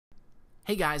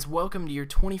Hey guys, welcome to your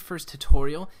 21st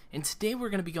tutorial, and today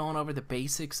we're going to be going over the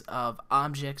basics of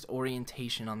object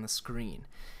orientation on the screen.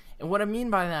 And what I mean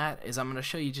by that is I'm going to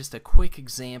show you just a quick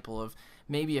example of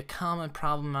maybe a common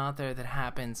problem out there that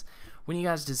happens when you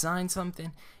guys design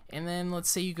something, and then let's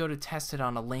say you go to test it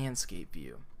on a landscape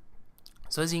view.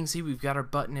 So as you can see, we've got our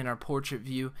button in our portrait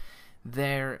view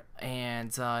there,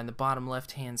 and in the bottom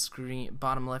left hand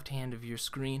of your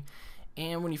screen.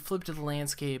 And when you flip to the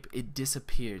landscape, it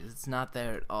disappears. It's not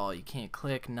there at all. You can't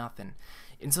click, nothing.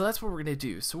 And so that's what we're going to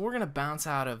do. So we're going to bounce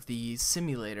out of the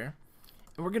simulator,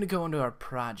 and we're going to go into our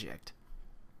project.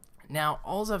 Now,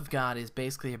 all I've got is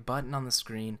basically a button on the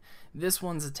screen. This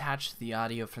one's attached to the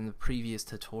audio from the previous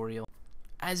tutorial.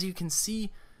 As you can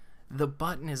see, the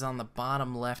button is on the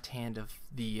bottom left hand of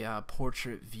the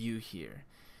portrait view here.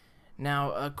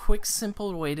 Now, a quick,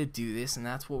 simple way to do this, and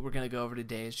that's what we're going to go over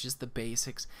today, is just the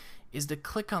basics, is to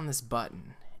click on this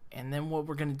button. And then what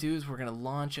we're going to do is we're going to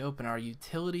launch open our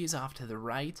utilities off to the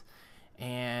right,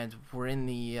 and we're in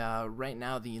the, right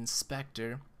now, the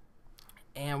inspector,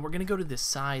 and we're going to go to the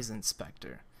size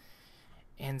inspector.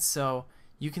 And so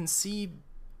you can see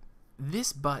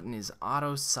this button is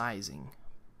auto sizing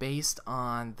based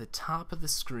on the top of the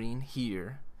screen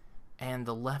here and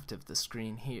the left of the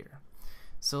screen here.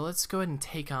 So let's go ahead and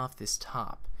take off this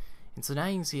top. And so now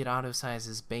you can see it auto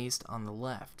sizes based on the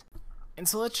left. And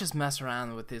so let's just mess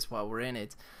around with this while we're in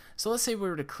it. So let's say we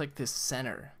were to click this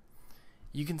center.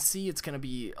 You can see it's going to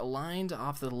be aligned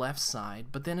off the left side,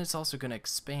 but then it's also going to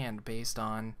expand based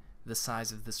on the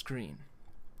size of the screen.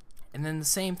 And then the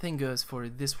same thing goes for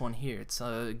this one here. It's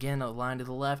again aligned to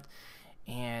the left,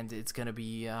 and it's going to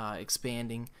be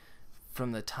expanding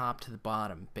from the top to the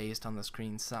bottom based on the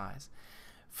screen size.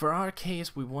 For our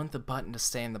case, we want the button to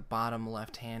stay in the bottom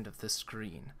left hand of the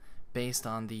screen based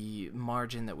on the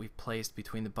margin that we've placed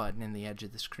between the button and the edge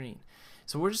of the screen.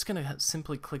 So we're just going to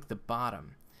simply click the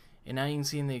bottom. And now you can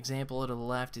see in the example to the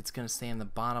left, it's going to stay in the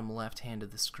bottom left hand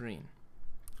of the screen.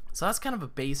 So that's kind of a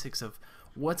basics of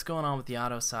what's going on with the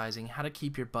auto sizing, how to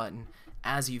keep your button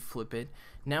as you flip it.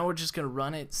 Now we're just going to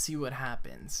run it, see what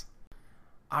happens.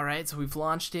 Alright, so we've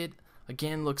launched it.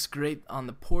 Again, looks great on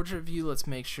the portrait view. Let's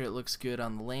make sure it looks good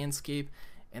on the landscape.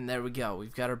 And there we go.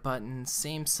 We've got our button,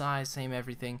 same size, same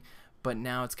everything, but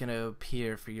now it's going to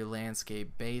appear for your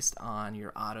landscape based on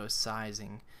your auto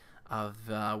sizing of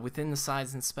within the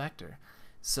size inspector.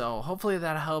 So hopefully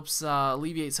that helps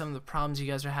alleviate some of the problems you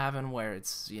guys are having where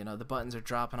it's, the buttons are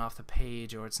dropping off the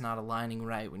page or it's not aligning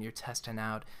right when you're testing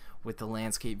out with the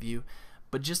landscape view.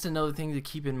 But just another thing to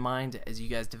keep in mind as you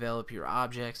guys develop your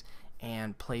objects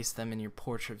and place them in your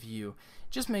portrait view,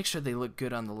 just make sure they look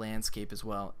good on the landscape as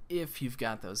well if you've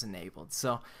got those enabled.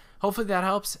 So hopefully that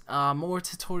helps. More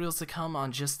tutorials to come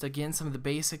on just again some of the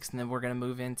basics, and then we're going to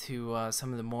move into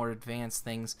some of the more advanced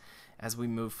things as we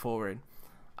move forward.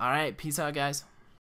 Alright, peace out guys.